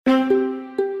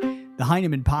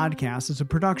Heinemann Podcast is a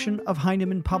production of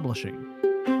Heinemann Publishing.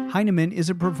 Heinemann is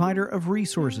a provider of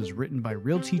resources written by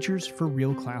real teachers for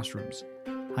real classrooms.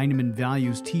 Heinemann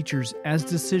values teachers as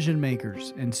decision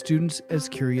makers and students as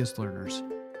curious learners.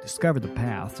 Discover the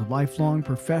path to lifelong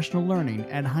professional learning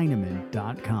at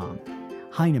Heinemann.com.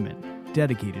 Heinemann,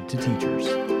 dedicated to teachers.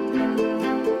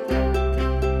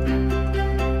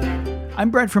 I'm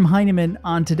Brett from Heinemann.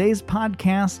 On today's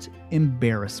podcast,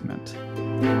 embarrassment.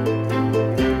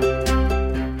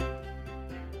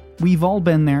 We've all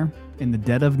been there in the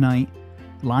dead of night,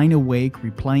 lying awake,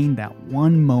 replaying that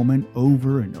one moment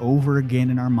over and over again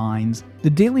in our minds.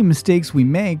 The daily mistakes we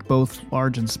make, both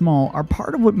large and small, are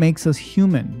part of what makes us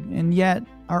human, and yet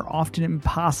are often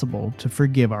impossible to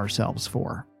forgive ourselves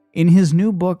for. In his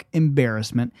new book,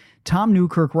 Embarrassment, Tom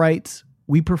Newkirk writes,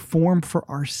 "We perform for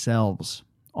ourselves,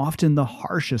 often the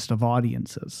harshest of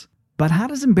audiences. But how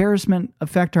does embarrassment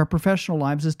affect our professional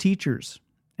lives as teachers?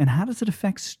 And how does it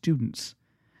affect students?"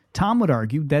 Tom would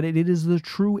argue that it is the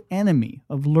true enemy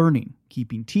of learning,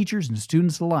 keeping teachers and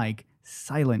students alike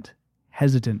silent,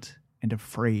 hesitant, and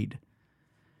afraid.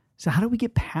 So how do we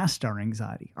get past our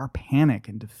anxiety, our panic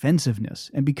and defensiveness,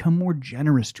 and become more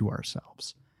generous to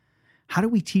ourselves? How do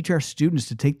we teach our students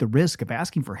to take the risk of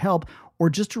asking for help or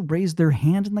just to raise their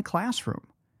hand in the classroom?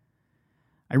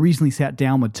 I recently sat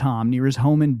down with Tom near his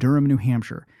home in Durham, New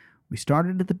Hampshire. We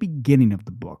started at the beginning of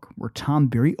the book, where Tom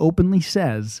very openly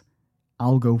says,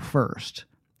 "I'll go first,"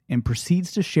 and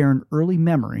proceeds to share an early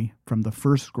memory from the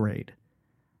first grade.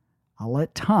 I'll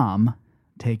let Tom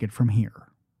take it from here.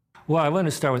 Well, I want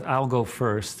to start with "I'll go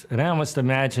first." And I almost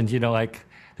imagined, like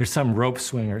there's some rope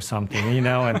swing or something,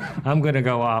 and I'm going to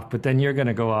go off, but then you're going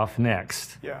to go off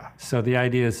next. Yeah. So the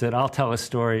idea is that I'll tell a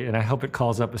story, and I hope it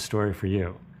calls up a story for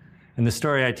you. And the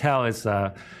story I tell is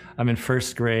I'm in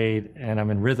first grade, and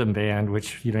I'm in rhythm band,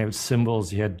 which, you had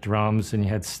cymbals, you had drums, and you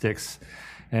had sticks.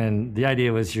 And the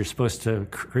idea was you're supposed to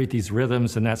create these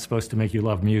rhythms, and that's supposed to make you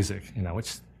love music,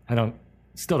 which I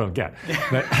still don't get.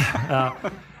 But,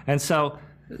 and so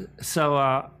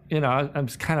I'm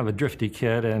kind of a drifty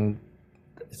kid, and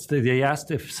they asked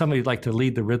if somebody would like to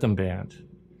lead the rhythm band.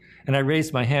 And I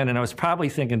raised my hand, and I was probably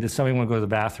thinking, does somebody want to go to the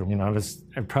bathroom?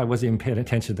 I probably wasn't even paying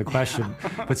attention to the question.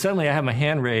 But suddenly I have my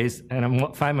hand raised, and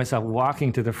I find myself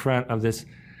walking to the front of this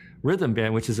rhythm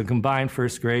band, which is a combined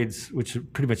first grades, which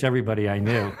pretty much everybody I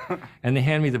knew. And they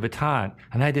hand me the baton,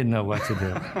 and I didn't know what to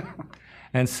do.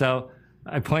 And so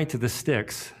I point to the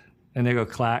sticks, and they go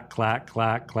clack, clack,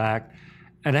 clack, clack.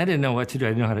 And I didn't know what to do. I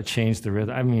didn't know how to change the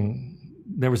rhythm.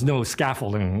 There was no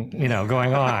scaffolding,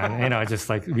 going on, just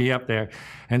like be up there.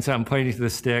 And so I'm pointing to the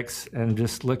sticks and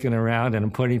just looking around, and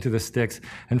I'm pointing to the sticks.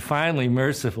 And finally,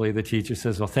 mercifully, the teacher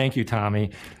says, "Well, thank you,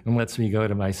 Tommy," and lets me go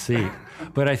to my seat.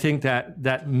 But I think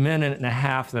that minute and a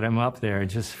half that I'm up there,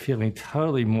 just feeling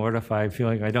totally mortified,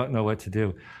 feeling I don't know what to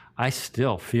do, I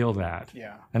still feel that.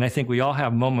 Yeah. And I think we all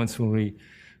have moments when we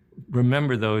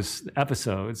remember those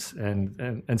episodes.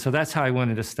 And so that's how I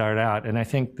wanted to start out. And I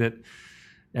think that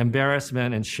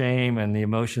embarrassment and shame and the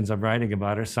emotions I'm writing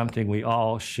about are something we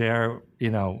all share,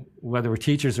 whether we're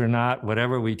teachers or not,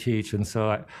 whatever we teach. And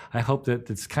so I hope that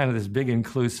it's kind of this big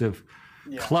inclusive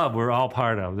club we're all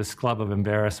part of, this club of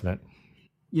embarrassment.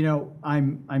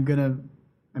 I'm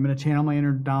gonna channel my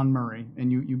inner Don Murray, and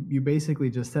you basically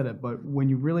just said it, but when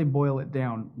you really boil it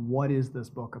down, what is this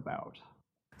book about?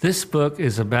 This book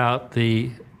is about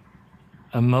the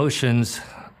emotions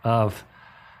of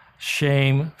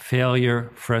shame,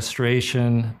 failure,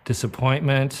 frustration,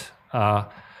 disappointment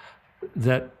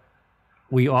that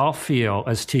we all feel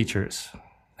as teachers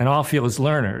and all feel as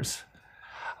learners.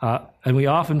 And we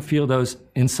often feel those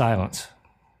in silence.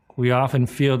 We often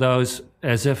feel those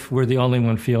as if we're the only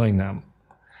one feeling them.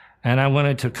 And I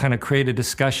wanted to kind of create a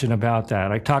discussion about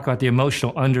that. I talk about the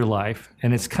emotional underlife,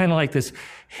 and it's kind of like this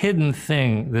hidden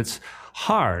thing that's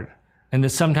hard and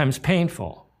that's sometimes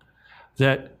painful,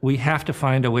 that we have to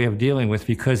find a way of dealing with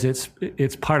because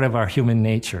it's part of our human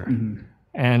nature. Mm-hmm.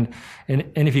 And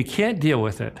if you can't deal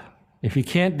with it, if you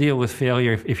can't deal with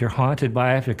failure, if you're haunted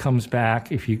by it, if it comes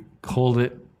back, if you hold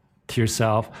it to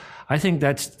yourself, I think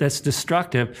that's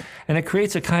destructive, and it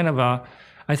creates a kind of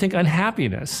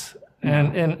unhappiness.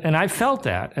 And I felt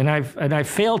that, and I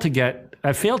failed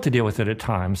to deal with it at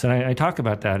times, and I talk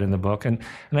about that in the book, and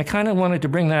I kind of wanted to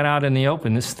bring that out in the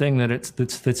open, this thing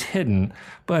that's hidden,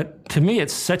 but to me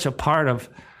it's such a part of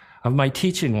my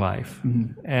teaching life,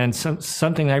 mm-hmm. and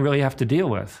something I really have to deal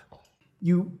with.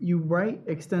 You write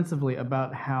extensively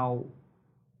about how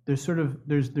there's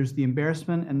the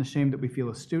embarrassment and the shame that we feel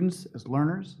as students, as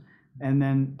learners, and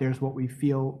then there's what we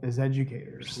feel as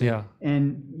educators. Yeah.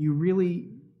 And you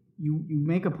you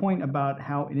make a point about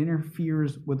how it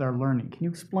interferes with our learning. Can you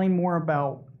explain more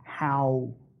about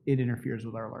how it interferes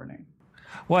with our learning?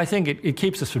 Well, I think it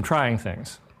keeps us from trying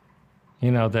things.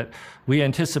 That we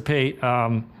anticipate,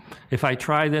 if I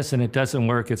try this and it doesn't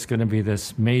work, it's going to be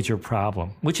this major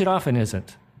problem, which it often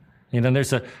isn't.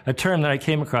 There's a term that I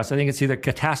came across, I think it's either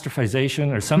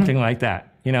catastrophization or something like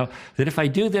that, that if I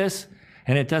do this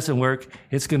and it doesn't work,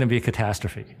 it's going to be a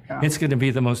catastrophe. Yeah. It's going to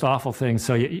be the most awful thing,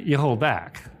 so you hold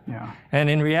back. Yeah. And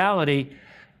in reality,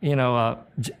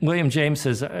 William James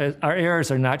says, our errors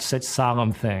are not such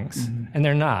solemn things, and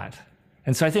they're not.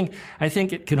 And so I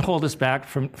think it can hold us back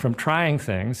from trying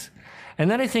things. And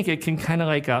then I think it can kind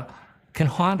of can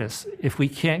haunt us if we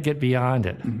can't get beyond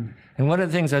it. And one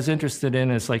of the things I was interested in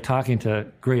is talking to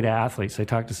great athletes. I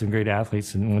talked to some great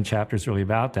athletes, and one chapter is really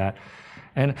about that.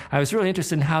 And I was really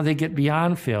interested in how they get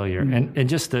beyond failure and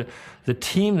just the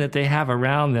team that they have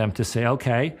around them to say,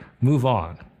 okay, move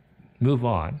on.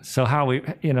 So how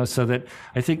so that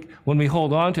I think when we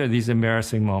hold on to these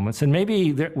embarrassing moments, and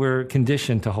maybe we're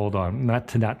conditioned to hold on, not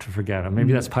to forget them.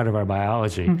 Maybe that's part of our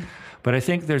biology. But I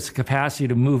think there's a capacity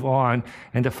to move on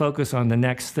and to focus on the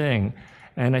next thing.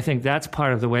 And I think that's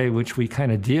part of the way in which we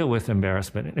kind of deal with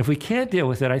embarrassment. And if we can't deal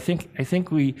with it, I think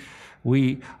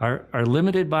we are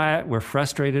limited by it. We're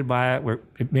frustrated by it.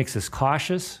 It makes us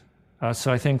cautious.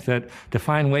 So I think that to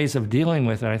find ways of dealing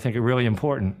with it, I think are really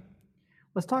important.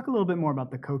 Let's talk a little bit more about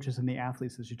the coaches and the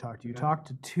athletes as you talked to. You talked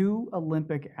to 2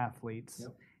 Olympic athletes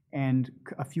and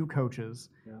a few coaches,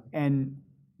 and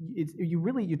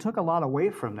you took a lot away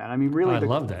from that. I mean, really, I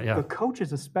love that. Yeah. The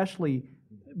coaches, especially,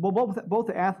 well, both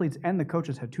the athletes and the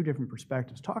coaches had 2 different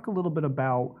perspectives. Talk a little bit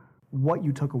about what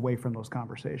you took away from those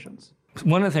conversations.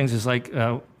 One of the things is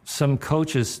some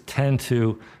coaches tend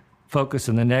to focus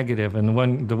on the negative, and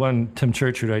the one Tim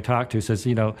Churchard I talked to says,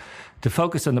 to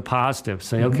focus on the positive.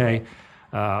 Say, okay.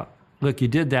 Look, you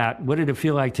did that. What did it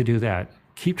feel like to do that?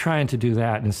 Keep trying to do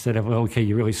that instead of, okay,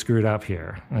 you really screwed up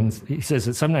here. And he says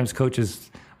that sometimes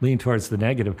coaches lean towards the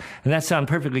negative. And that sounds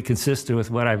perfectly consistent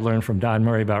with what I've learned from Don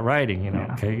Murray about writing.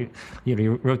 Okay,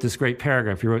 you wrote this great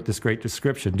paragraph, you wrote this great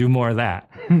description, do more of that.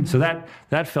 So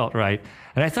that felt right.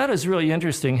 And I thought it was really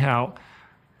interesting how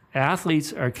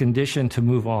athletes are conditioned to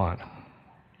move on.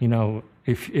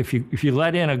 If you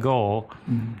let in a goal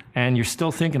and you're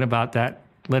still thinking about that,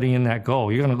 letting in that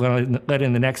goal, you're going to let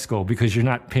in the next goal because you're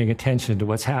not paying attention to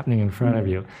what's happening in front of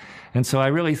you. And so I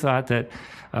really thought that,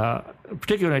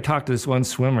 particularly when I talked to this one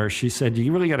swimmer, she said,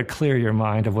 you really got to clear your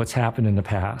mind of what's happened in the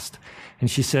past. And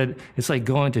she said, it's like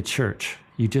going to church.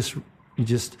 You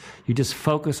just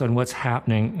focus on what's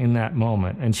happening in that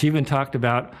moment. And she even talked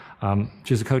about,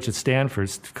 she was a coach at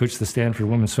Stanford, coached the Stanford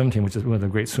women's swim team, which is one of the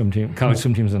great college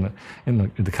swim teams in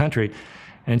the country.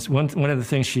 And one of the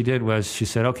things she did was she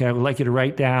said, okay, I would like you to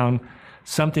write down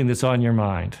something that's on your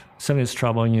mind, something that's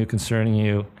troubling you, concerning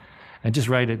you, and just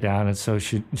write it down. And so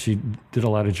she did a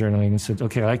lot of journaling and said,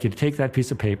 okay, I'd like you to take that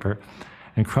piece of paper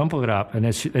and crumple it up. And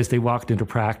as they walked into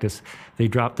practice, they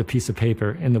dropped the piece of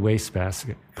paper in the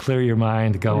wastebasket. Clear your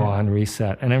mind, go on,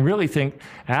 reset. And I really think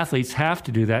athletes have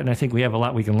to do that, and I think we have a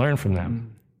lot we can learn from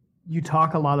them. You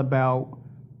talk a lot about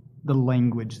the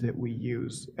language that we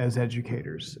use as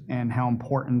educators and how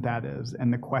important that is,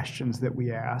 and the questions that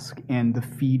we ask and the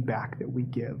feedback that we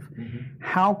give.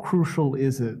 How crucial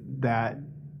is it that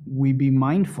we be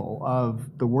mindful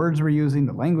of the words we're using,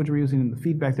 the language we're using, and the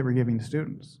feedback that we're giving to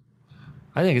students?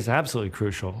 I think it's absolutely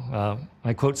crucial.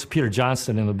 I quote Peter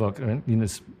Johnston in the book.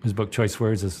 His book, Choice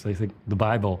Words, is, I think, the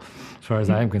Bible, as far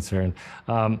as I'm concerned.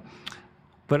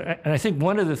 But I think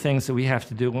one of the things that we have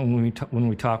to do when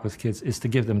we talk with kids is to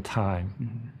give them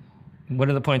time. One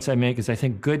of the points I make is I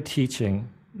think good teaching,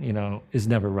 is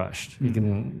never rushed. You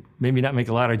can maybe not make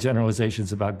a lot of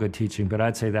generalizations about good teaching, but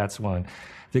I'd say that's one.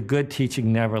 The good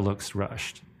teaching never looks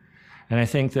rushed. And I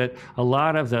think that a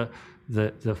lot of the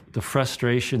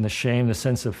frustration, the shame, the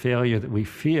sense of failure that we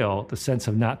feel, the sense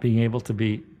of not being able to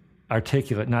be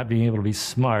articulate, not being able to be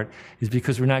smart, is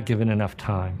because we're not given enough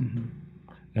time.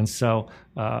 And so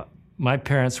my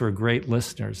parents were great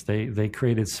listeners. They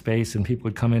created space, and people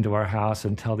would come into our house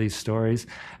and tell these stories.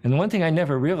 And the one thing I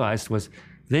never realized was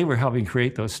they were helping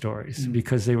create those stories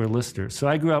because they were listeners. So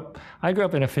I grew up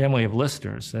in a family of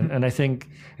listeners. And I think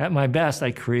at my best,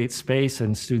 I create space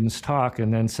and students talk,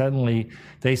 and then suddenly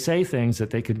they say things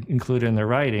that they could include in their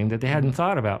writing that they hadn't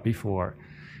thought about before.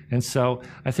 And so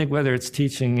I think whether it's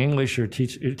teaching English or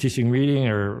teaching reading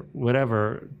or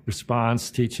whatever,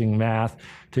 response, teaching math,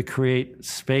 to create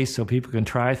space so people can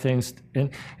try things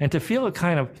and to feel a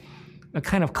kind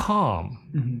of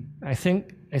calm. I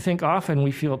think I think often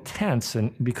we feel tense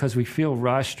and because we feel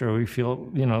rushed or we feel,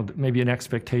 maybe an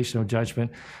expectation of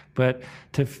judgment, but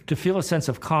to feel a sense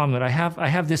of calm that I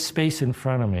have this space in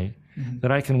front of me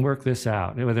that I can work this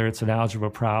out, whether it's an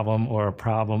algebra problem or a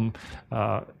problem,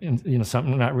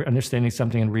 something not understanding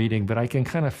something in reading, but I can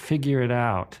kind of figure it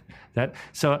out.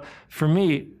 So for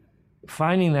me,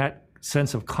 finding that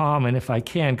sense of calm, and if I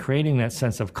can, creating that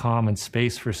sense of calm and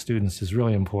space for students is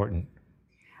really important.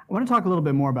 I want to talk a little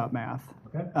bit more about math.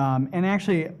 Okay. And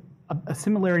actually, a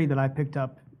similarity that I picked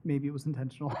up, maybe it was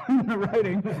intentional in the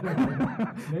writing,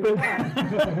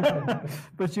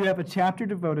 but you have a chapter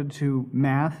devoted to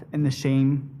math and the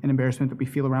shame and embarrassment that we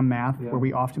feel around math, where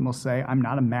we often will say, I'm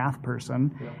not a math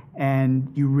person. Yeah.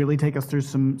 And you really take us through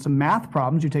some math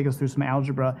problems, you take us through some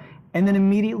algebra, and then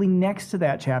immediately next to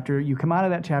that chapter, you come out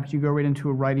of that chapter, you go right into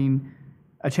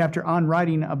a chapter on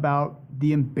writing about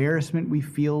the embarrassment we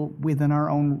feel within our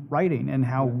own writing and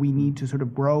how we need to sort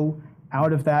of grow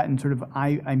out of that and sort of,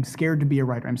 I'm scared to be a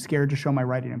writer. I'm scared to show my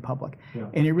writing in public. Yeah.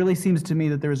 And it really seems to me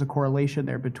that there is a correlation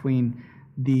there between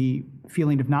the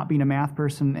feeling of not being a math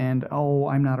person and, oh,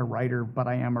 I'm not a writer, but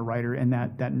I am a writer, and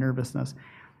that nervousness.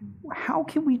 How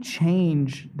can we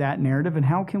change that narrative, and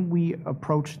how can we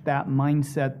approach that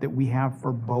mindset that we have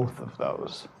for both of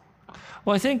those?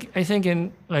 Well, I think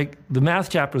in like the math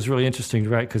chapter is really interesting to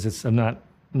write because I'm not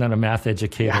a math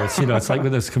educator. It's, it's like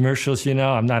with those commercials,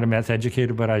 I'm not a math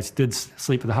educator, but I did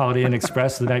sleep at the Holiday Inn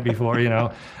Express the night before,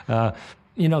 the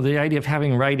idea of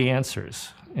having right answers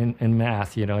in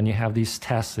math, and you have these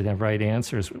tests that have right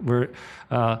answers. Where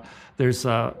there's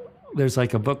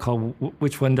like a book called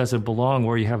Which One Does It Belong,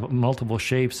 where you have multiple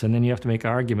shapes and then you have to make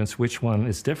arguments which one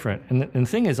is different. And the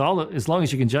thing is, as long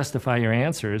as you can justify your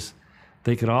answers,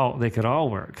 they could all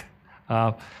work.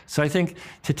 So I think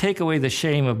to take away the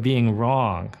shame of being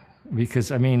wrong, because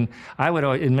in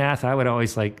math I would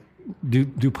always like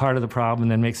do part of the problem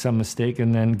and then make some mistake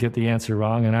and then get the answer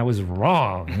wrong, and I was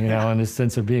wrong, in the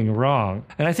sense of being wrong.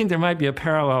 And I think there might be a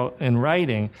parallel in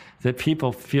writing that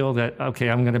people feel that, okay,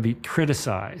 I'm going to be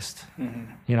criticized.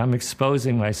 Mm-hmm. I'm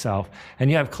exposing myself. And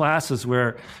you have classes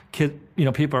where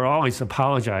people are always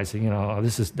apologizing, oh,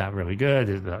 this is not really good.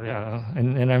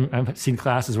 And I've seen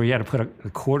classes where you had to put a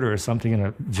quarter or something in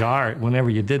a jar whenever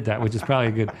you did that, which is probably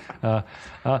a good.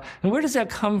 And where does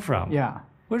that come from? Yeah.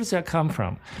 Where does that come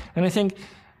from? And I think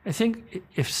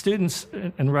if students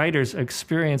and writers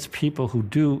experience people who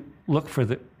do look for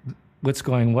what's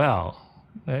going well,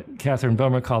 Catherine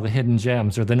Bomer called the hidden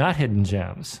gems or the not hidden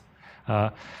gems.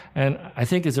 And I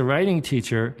think as a writing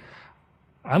teacher,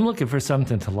 I'm looking for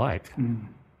something to like. Mm.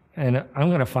 And I'm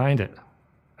going to find it.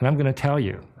 And I'm going to tell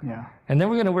you. Yeah. And then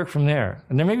we're going to work from there.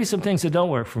 And there may be some things that don't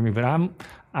work for me, but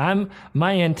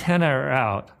my antenna are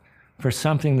out for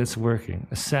something that's working,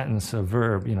 a sentence, a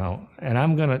verb, and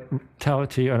I'm going to tell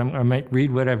it to you, and I might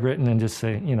read what I've written and just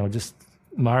say, just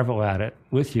marvel at it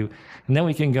with you, and then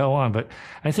we can go on. But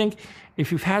I think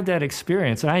if you've had that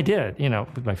experience, and I did,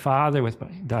 with my father, with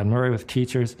Don Murray, with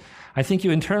teachers, I think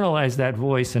you internalize that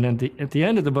voice, and at the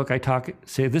end of the book, I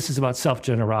say this is about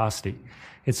self-generosity.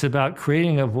 It's about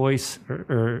creating a voice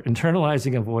or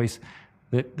internalizing a voice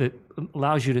that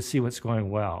allows you to see what's going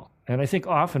well. And I think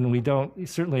often we don't,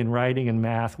 certainly in writing and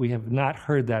math, we have not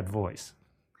heard that voice.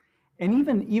 And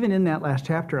even in that last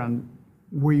chapter on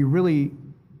where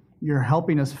you're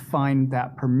helping us find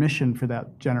that permission for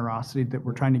that generosity that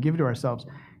we're trying to give to ourselves,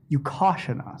 you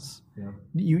caution us. Yeah.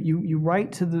 You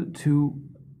write to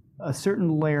a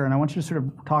certain layer, and I want you to sort of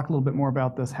talk a little bit more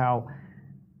about this, how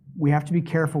we have to be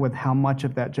careful with how much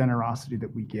of that generosity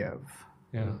that we give.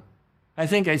 Yeah. I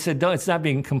think I said, no, it's not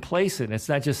being complacent. It's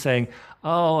not just saying,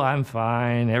 oh, I'm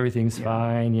fine, everything's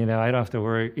fine, I don't have to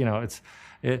worry.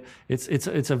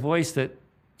 It's a voice that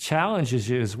challenges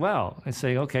you as well. And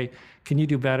saying, okay, can you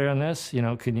do better on this?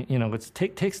 Can you, let's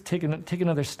take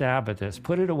another stab at this,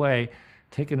 put it away,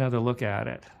 take another look at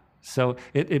it. So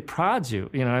it prods you,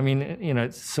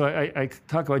 so I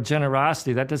talk about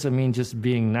generosity. That doesn't mean just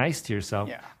being nice to yourself,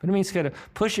 but it means kind of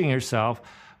pushing yourself,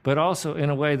 but also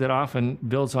in a way that often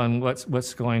builds on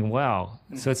what's going well.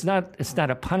 So it's not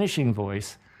a punishing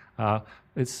voice.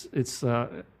 It's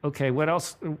okay. What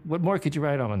else? What more could you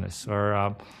write on this?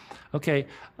 Or okay,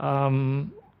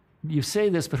 you say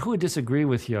this, but who would disagree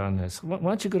with you on this? Why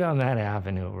don't you go down that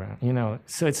avenue around?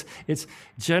 So it's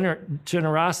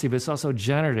generosity, but it's also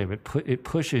generative. It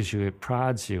pushes you. It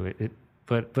prods you.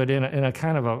 But in a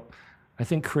kind of I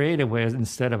think creative way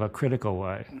instead of a critical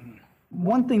way.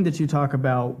 One thing that you talk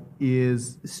about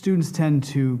is students tend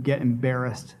to get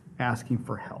embarrassed asking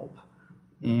for help.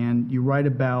 And you write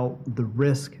about the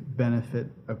risk-benefit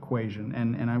equation.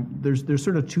 And there's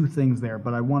sort of two things there,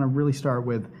 but I want to really start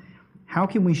with how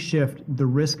can we shift the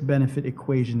risk-benefit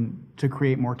equation to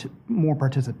create more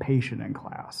participation in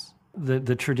class?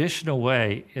 The traditional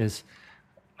way is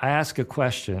I ask a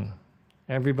question,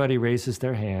 everybody raises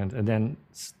their hand, and then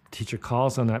teacher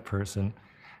calls on that person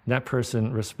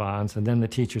responds, and then the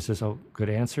teacher says, oh, good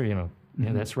answer, yeah,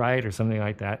 that's right, or something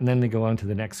like that, and then they go on to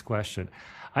the next question.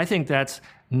 I think that's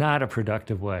not a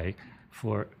productive way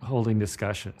for holding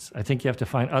discussions. I think you have to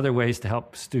find other ways to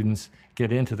help students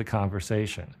get into the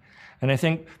conversation. And I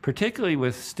think particularly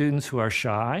with students who are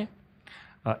shy,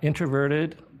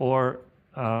 introverted, or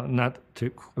not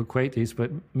to equate these, but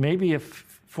maybe if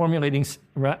formulating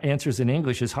answers in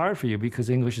English is hard for you because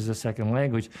English is a second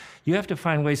language, you have to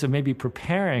find ways of maybe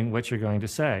preparing what you're going to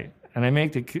say. And I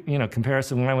make the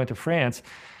comparison when I went to France,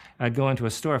 I'd go into a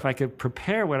store. If I could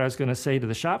prepare what I was going to say to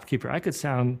the shopkeeper, I could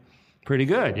sound pretty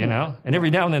good, And every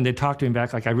now and then they'd talk to me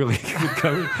back like I really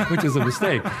could, which is a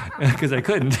mistake because I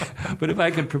couldn't. But if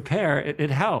I could prepare, it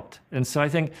helped. And so I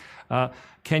think,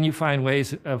 can you find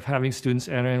ways of having students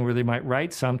enter in where they might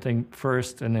write something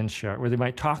first and then share it, where they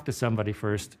might talk to somebody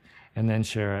first and then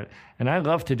share it? And I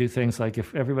love to do things like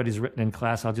if everybody's written in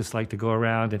class, I'll just like to go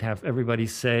around and have everybody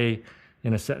say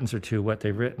in a sentence or two what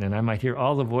they've written. And I might hear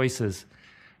all the voices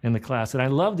in the class. And I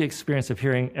love the experience of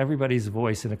hearing everybody's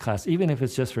voice in a class, even if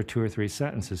it's just for 2 or 3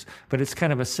 sentences. But it's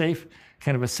kind of a safe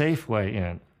way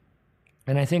in.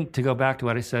 And I think to go back to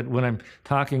what I said, when I'm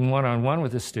talking one-on-one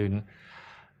with a student,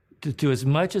 to do as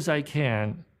much as I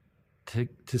can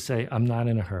to say, I'm not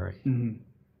in a hurry. Mm-hmm.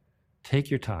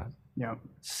 Take your time. Yeah.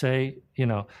 Say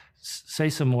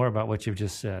some more about what you've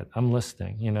just said. I'm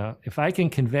listening. If I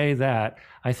can convey that,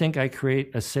 I think I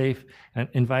create a safe and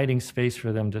inviting space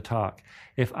for them to talk.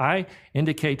 If I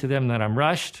indicate to them that I'm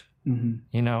rushed,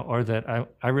 mm-hmm. Or that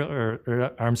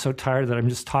or I'm so tired that I'm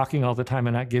just talking all the time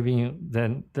and not giving you,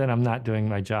 then I'm not doing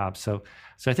my job. So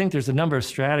I think there's a number of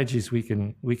strategies we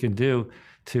can do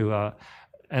to.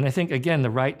 And I think again, the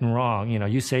right and wrong.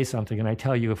 You say something, and I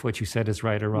tell you if what you said is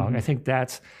right or wrong. Mm-hmm. I think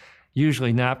that's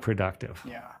usually not productive.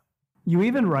 Yeah. You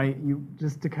even write,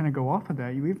 just to kind of go off of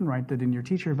that, you even write that in your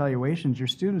teacher evaluations, your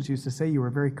students used to say you were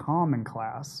very calm in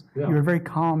class. Yeah. You were a very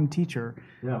calm teacher.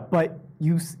 Yeah. But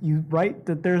you write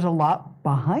that there's a lot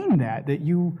behind that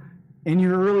you, in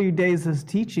your early days as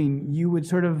teaching, you would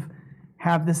sort of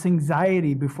have this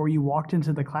anxiety before you walked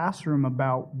into the classroom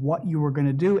about what you were going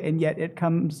to do, and yet it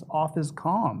comes off as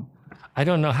calm. I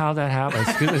don't know how that happens.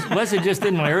 It wasn't just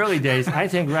in my early days. I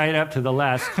think right up to the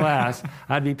last class,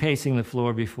 I'd be pacing the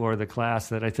floor before the class.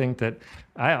 That I think that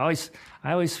I always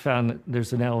found that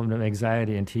there's an element of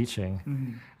anxiety in teaching,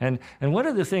 mm-hmm. and one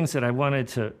of the things that I wanted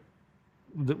to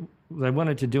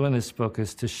do in this book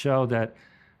is to show that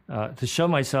to show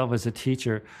myself as a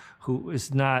teacher who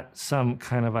is not some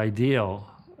kind of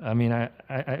ideal. I mean,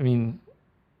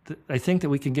 I think that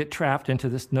we can get trapped into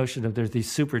this notion of there's these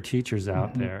super teachers out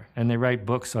mm-hmm. there, and they write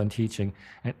books on teaching,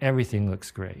 and everything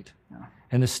looks great. Yeah.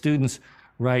 And the students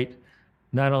write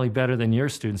not only better than your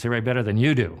students, they write better than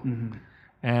you do. Mm-hmm.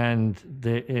 And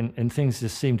things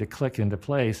just seem to click into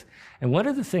place. And one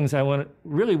of the things I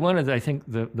think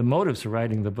the motives for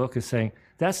writing the book is saying,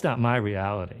 that's not my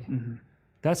reality. Mm-hmm.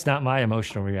 That's not my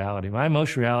emotional reality. My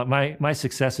emotional reality, my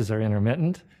successes are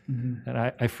intermittent, mm-hmm.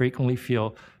 and I frequently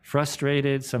feel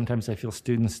frustrated. Sometimes I feel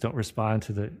students don't respond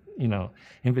to the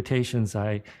invitations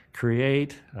I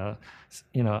create. I've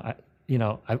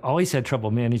always had trouble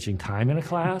managing time in a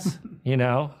class.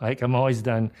 I always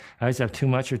have too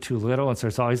much or too little, and so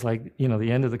it's always like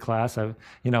the end of the class.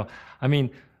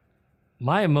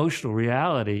 My emotional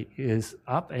reality is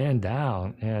up and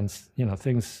down, and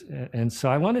things. And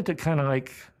so I wanted to kind of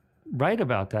write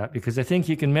about that, because I think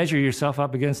you can measure yourself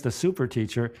up against a super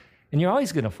teacher, and you're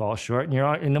always going to fall short.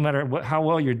 And no matter how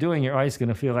well you're doing, you're always going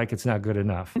to feel like it's not good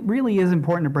enough. It really is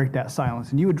important to break that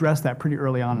silence, and you address that pretty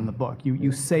early on in the book.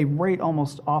 You say right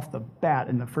almost off the bat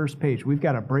in the first page, we've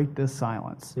got to break this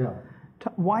silence. Yeah.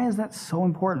 Why is that so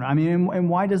important? I mean, and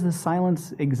why does this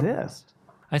silence exist?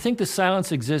 I think the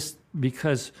silence exists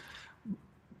because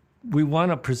we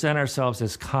want to present ourselves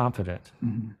as competent,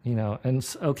 mm-hmm.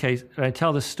 And okay, I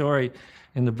tell the story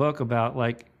in the book about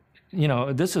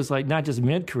this was not just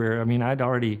mid-career. I mean, I'd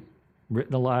already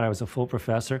written a lot. I was a full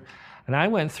professor, and I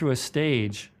went through a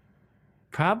stage,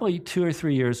 probably 2 or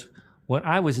 3 years, when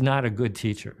I was not a good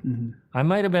teacher. Mm-hmm. I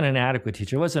might have been an adequate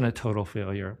teacher. I wasn't a total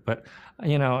failure, but,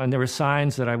 and there were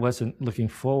signs that I wasn't looking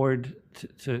forward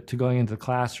to going into the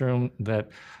classroom, that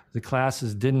the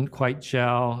classes didn't quite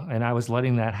gel, and I was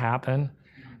letting that happen.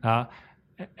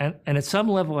 And at some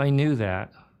level I knew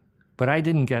that, but I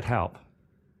didn't get help.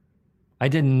 I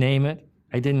didn't name it.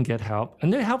 I didn't get help.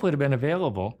 And the help would have been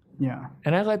available. Yeah.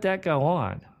 And I let that go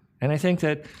on. And I think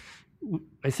that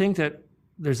I think that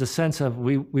there's a sense of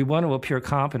we want to appear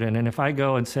competent. And if I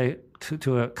go and say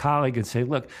to a colleague and say,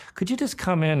 look, could you just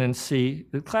come in and see,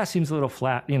 the class seems a little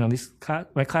flat,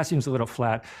 my class seems a little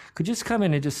flat. Could you just come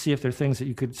in and just see if there are things that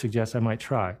you could suggest I might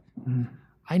try? Mm-hmm.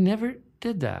 I never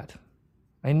did that.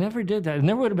 And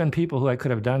there would have been people who I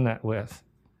could have done that with.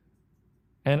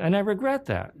 And I regret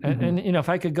that. Mm-hmm. And if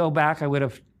I could go back, I would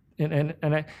have,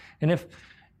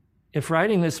 if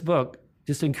writing this book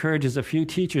just encourages a few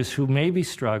teachers who may be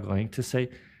struggling to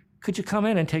say, could you come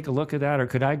in and take a look at that? Or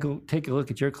could I go take a look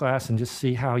at your class and just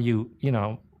see how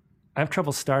I have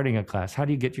trouble starting a class. How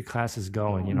do you get your classes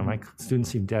going? My students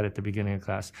seem dead at the beginning of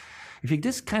class. If you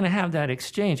just kind of have that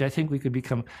exchange, I think we could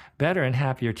become better and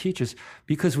happier teachers,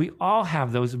 because we all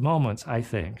have those moments, I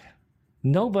think.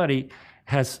 Nobody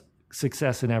has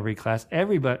success in every class.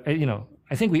 Everybody,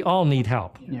 I think we all need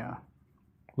help. Yeah.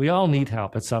 We all need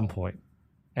help at some point.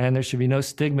 And there should be no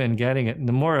stigma in getting it. And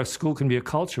the more a school can be a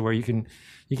culture where you can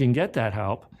get that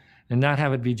help and not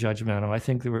have it be judgmental, I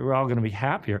think that we're all going to be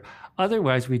happier.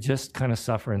 Otherwise, we just kind of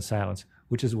suffer in silence,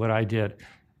 which is what I did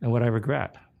and what I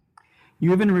regret.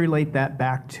 You even relate that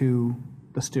back to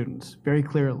the students very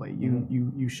clearly.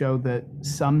 You show that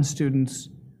some students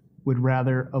would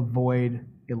rather avoid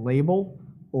a label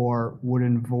or would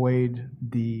avoid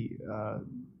the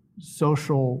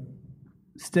social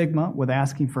stigma with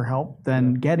asking for help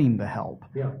than getting the help.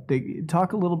 Yeah.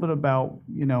 Talk a little bit about,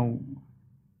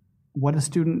 what a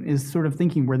student is sort of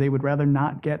thinking, where they would rather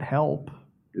not get help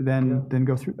than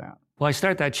go through that. Well, I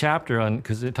start that chapter on,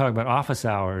 because they talk about office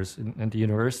hours at the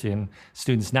university and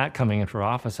students not coming in for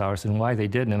office hours and why they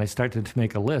didn't. And I started to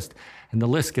make a list, and the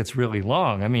list gets really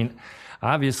long. I mean,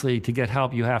 obviously, to get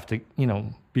help, you have to,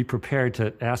 be prepared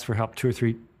to ask for help 2 or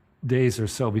 3 days or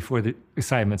so before the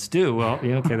assignments due. Well,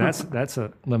 okay, that's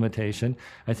a limitation.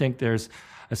 I think there's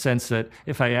a sense that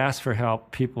if I ask for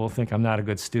help, people will think I'm not a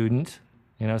good student.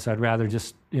 So I'd rather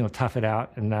just, tough it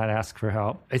out and not ask for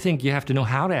help. I think you have to know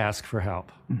how to ask for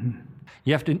help. Mm-hmm.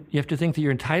 You have to think that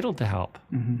you're entitled to help.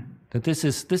 Mm-hmm. That this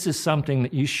is something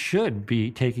that you should be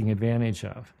taking advantage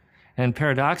of. And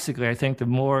paradoxically, I think the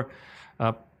more,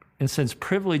 in a sense,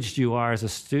 privileged you are as a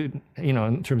student,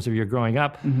 in terms of your growing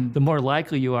up, mm-hmm. the more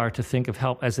likely you are to think of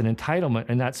help as an entitlement,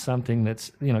 and that's something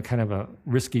that's, kind of a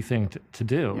risky thing to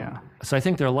do. Yeah. So I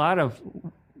think there are a lot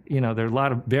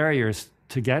of barriers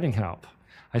to getting help.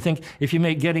 I think if you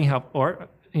make getting help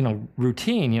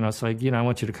routine, it's like, I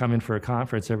want you to come in for a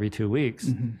conference every 2 weeks,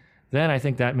 mm-hmm. then I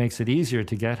think that makes it easier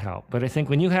to get help. But I think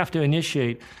when you have to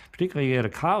initiate, particularly at a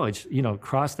college,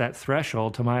 cross that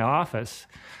threshold to my office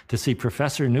to see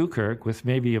Professor Newkirk with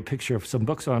maybe a picture of some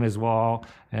books on his wall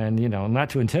and, not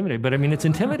to intimidate, but I mean, it's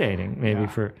intimidating maybe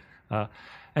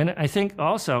and I think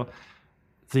also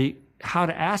how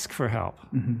to ask for help.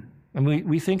 Mm-hmm. And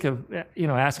we think of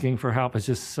asking for help as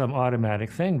just some automatic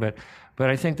thing, but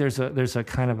I think there's a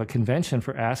kind of a convention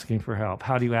for asking for help.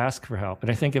 How do you ask for help?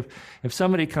 And I think if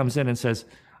somebody comes in and says,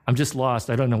 "I'm just lost,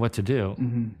 I don't know what to do,"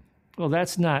 mm-hmm. well,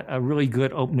 that's not a really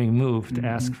good opening move to mm-hmm.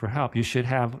 ask for help. You should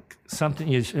have something.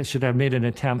 You should have made an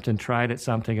attempt and tried at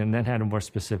something, and then had a more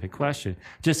specific question.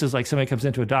 Just as like somebody comes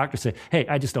into a doctor and say, "Hey,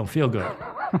 I just don't feel good,"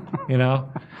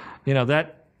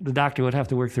 that. The doctor would have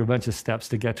to work through a bunch of steps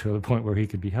to get to the point where he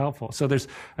could be helpful. So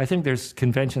I think there's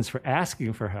conventions for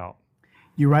asking for help.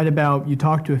 You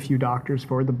talk to a few doctors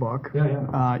for the book.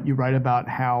 Yeah. You write about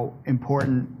how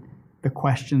important the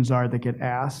questions are that get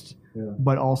asked,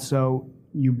 but also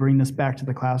you bring this back to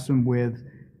the classroom with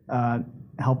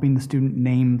helping the student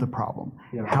name the problem.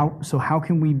 Yeah. How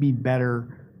can we be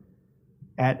better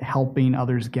at helping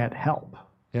others get help?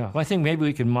 Yeah, well, I think maybe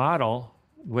we can model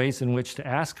ways in which to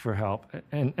ask for help.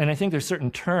 And I think there's certain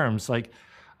terms, like,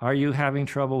 are you having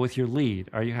trouble with your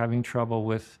lead? Are you having trouble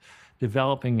with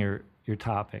developing your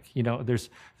topic?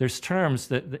 There's terms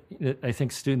that I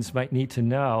think students might need to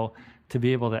know to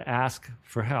be able to ask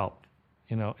for help.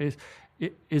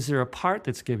 Is there a part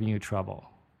that's giving you trouble?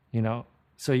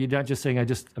 So you're not just saying, I'm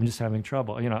just having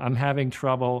trouble. I'm having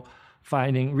trouble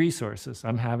finding resources.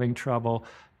 I'm having trouble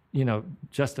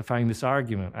justifying this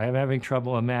argument. I'm having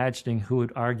trouble imagining who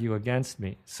would argue against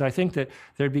me. So I think that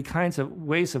there'd be kinds of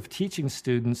ways of teaching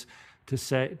students to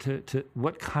say to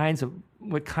what kinds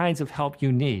of help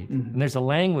you need. Mm-hmm. And there's a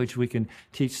language we can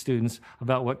teach students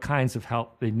about what kinds of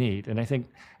help they need. And I think,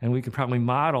 and we can probably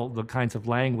model the kinds of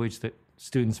language that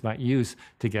students might use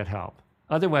to get help.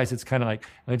 Otherwise, it's kind of like,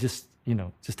 just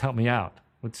help me out,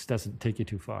 which doesn't take you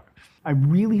too far. I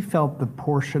really felt the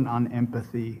portion on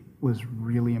empathy was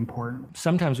really important.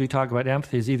 Sometimes we talk about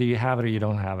empathy as either you have it or you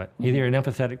don't have it. Either you're an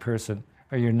empathetic person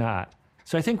or you're not.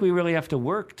 So I think we really have to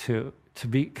work to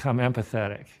become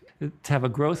empathetic. to have a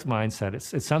growth mindset.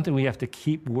 It's something we have to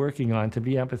keep working on, to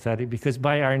be empathetic, because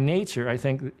by our nature, I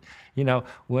think,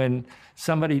 when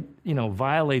somebody,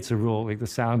 violates a rule, like the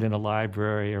sound in a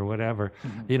library or whatever,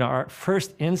 our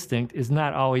first instinct is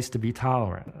not always to be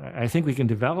tolerant. I think we can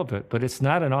develop it, but it's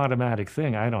not an automatic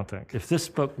thing, I don't think. If this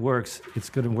book works, it's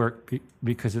going to work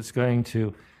because it's going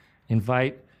to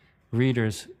invite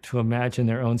readers to imagine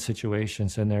their own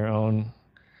situations and their own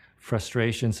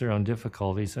frustrations, their own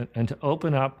difficulties, and to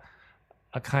open up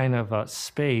a kind of a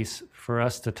space for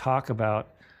us to talk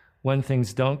about when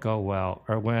things don't go well,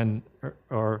 or when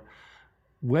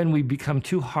we become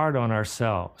too hard on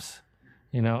ourselves.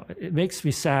 It makes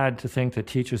me sad to think that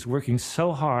teachers working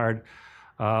so hard,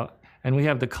 and we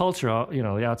have the culture,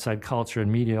 the outside culture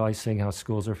and media always saying how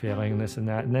schools are failing and this and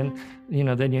that. And then,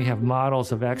 then you have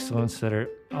models of excellence that are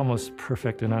almost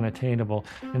perfect and unattainable.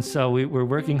 And so we're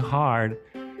working hard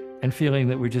and feeling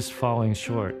that we're just falling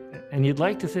short. And you'd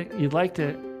like to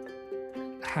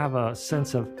have a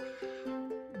sense of,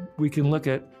 we can look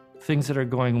at things that are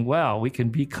going well. We can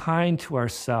be kind to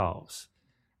ourselves.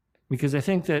 Because I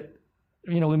think that,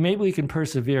 maybe we can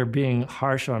persevere being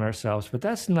harsh on ourselves, but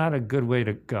that's not a good way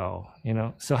to go,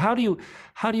 So how do you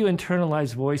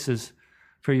internalize voices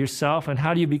for yourself, and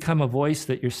how do you become a voice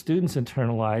that your students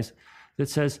internalize that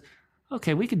says,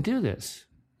 okay, we can do this.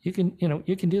 You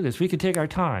can do this. We can take our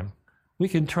time. We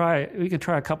can try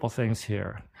a couple things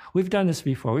here. We've done this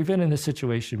before. We've been in this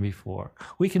situation before.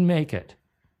 We can make it.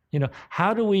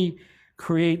 How do we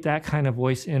create that kind of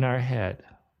voice in our head?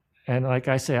 And like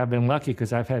I say, I've been lucky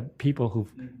because I've had people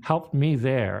who've helped me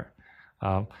there.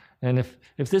 And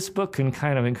if this book can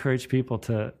kind of encourage people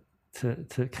to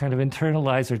kind of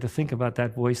internalize or to think about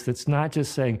that voice that's not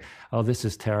just saying, oh, this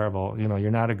is terrible,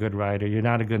 you're not a good writer, you're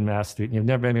not a good math student, you've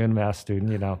never been a good math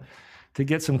student, to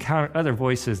get some other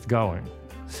voices going.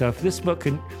 So if this book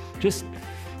can just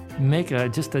make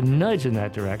just a nudge in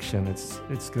that direction, it's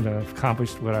going to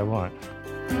accomplish what I want.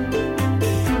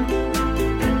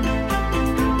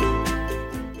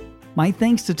 My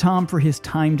thanks to Tom for his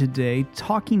time today,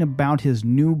 talking about his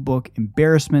new book,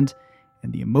 Embarrassment,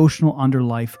 and the emotional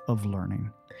underlife of learning.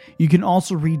 You can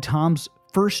also read Tom's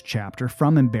first chapter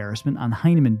from Embarrassment on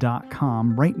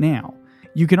Heinemann.com right now.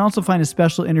 You can also find a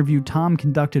special interview Tom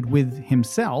conducted with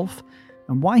himself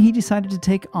and why he decided to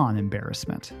take on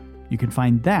embarrassment. You can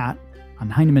find that on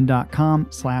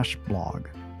Heinemann.com/blog.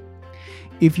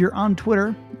 If you're on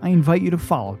Twitter, I invite you to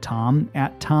follow Tom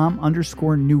at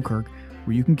Tom_Newkirk,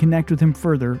 where you can connect with him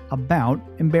further about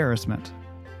embarrassment.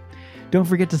 Don't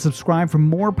forget to subscribe for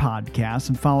more podcasts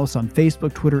and follow us on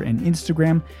Facebook, Twitter, and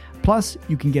Instagram. Plus,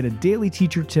 you can get a daily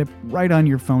teacher tip right on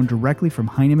your phone directly from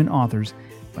Heinemann authors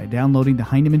by downloading the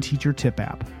Heinemann Teacher Tip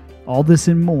app. All this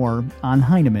and more on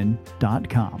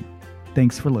Heinemann.com.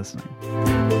 Thanks for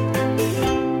listening.